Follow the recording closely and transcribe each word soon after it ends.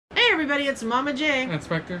everybody, it's Mama J. And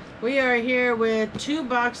Spectre. We are here with 2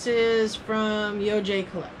 boxes from Yojay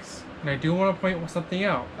Kollects. And I do want to point something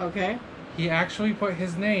out. Okay. He actually put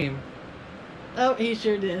his name. Oh, he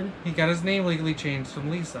sure did. He got his name legally changed from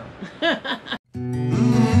Lisa.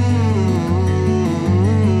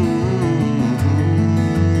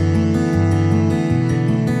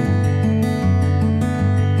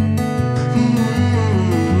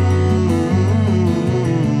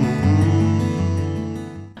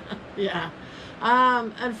 Yeah.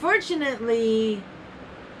 Unfortunately,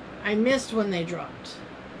 I missed when they dropped.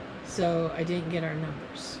 So I didn't get our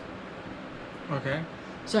numbers. Okay.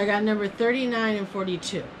 So I got number 39 and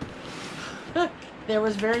 42. There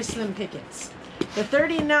was very slim pickings. The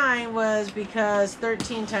 39 was because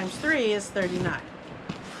 13 times 3 is 39.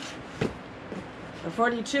 The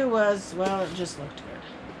 42 was, well, it just looked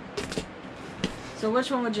good. So which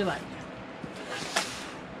one would you like?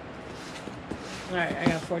 Alright, I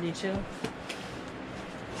got 42.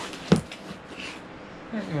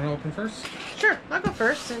 Right, you want to open first? Sure, I'll go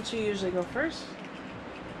first since you usually go first.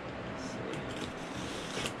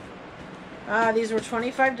 These were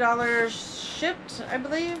 $25 shipped, I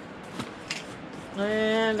believe.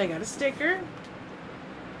 And I got a sticker.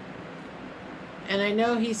 And I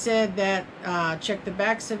know he said that check the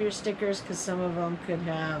backs of your stickers because some of them could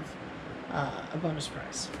have a bonus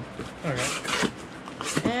prize. Okay.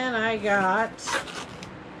 And I got...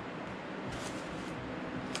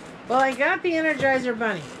 Well, I got the Energizer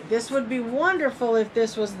Bunny. This would be wonderful if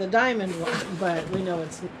this was the diamond one, but we know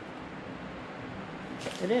it's...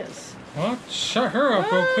 It is. Well, shut her up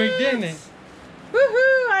real quick, didn't it?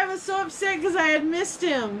 Woohoo! I was so upset because I had missed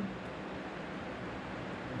him.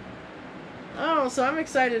 Oh, so I'm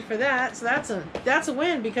excited for that. So that's a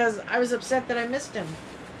win because I was upset that I missed him.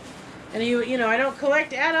 And you know, I don't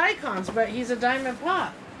collect ad icons, but he's a diamond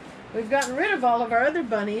pop. We've gotten rid of all of our other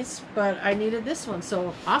bunnies, but I needed this one,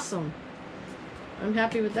 so awesome. I'm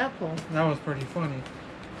happy with that pull. That was pretty funny.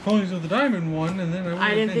 Pulling to the diamond one, and then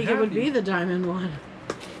I didn't think it would be the diamond one.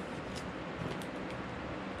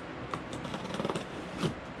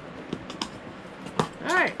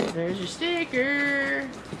 Alright, there's your sticker.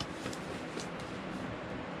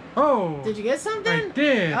 Oh! Did you get something? I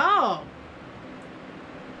did! Oh!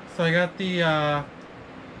 So I got the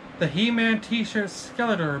He-Man t-shirt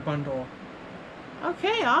Skeletor bundle.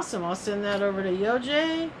 Okay, awesome. I'll send that over to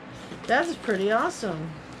Yojay. That's pretty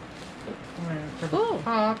awesome. Cool.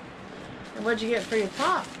 Pop. And what'd you get for your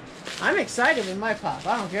pop? I'm excited with my pop.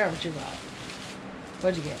 I don't care what you got.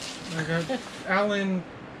 What'd you get? I got Alan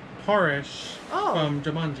Parrish from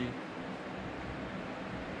Jumanji.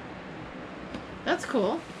 That's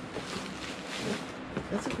cool.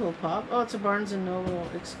 That's a cool pop. Oh, it's a Barnes & Noble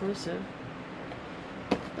exclusive.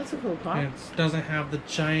 That's a cool pop. And it doesn't have the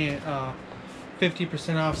giant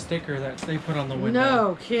 50% off sticker that they put on the window.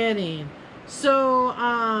 No kidding. So,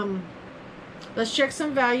 let's check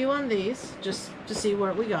some value on these, just to see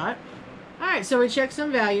what we got. Alright, so we checked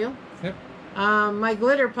some value. Yep. My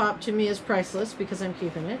glitter pop to me is priceless because I'm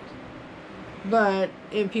keeping it. But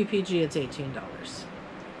in PPG, it's $18.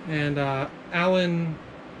 And Alan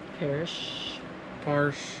Parrish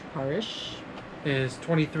is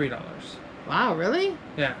 $23. Wow, really?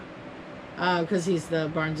 Yeah. Because he's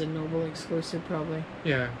the Barnes & Noble exclusive, probably.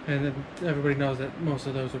 Yeah, and then everybody knows that most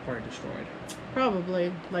of those were probably destroyed.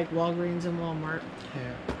 Probably, like Walgreens and Walmart.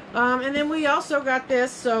 Yeah. And then we also got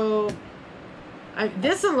this, so...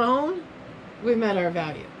 this alone, we met our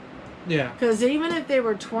value. Yeah. Because even if they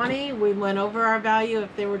were 20, we went over our value.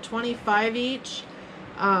 If they were 25 each,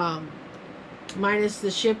 minus the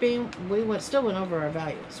shipping, we still went over our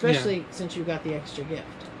value. Especially since you got the extra gift.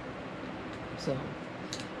 So,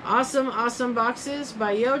 awesome boxes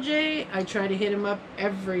by Yojay. I try to hit him up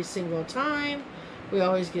every single time. We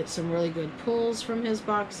always get some really good pulls from his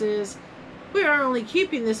boxes. We are only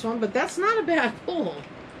keeping this one, but that's not a bad pull.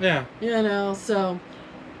 Yeah. You know, so...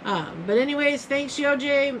 but anyways, thanks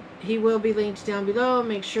Yojay. He will be linked down below.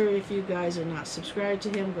 Make sure if you guys are not subscribed to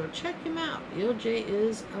him, go check him out. Yojay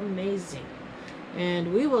is amazing.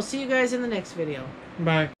 And we will see you guys in the next video.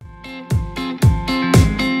 Bye.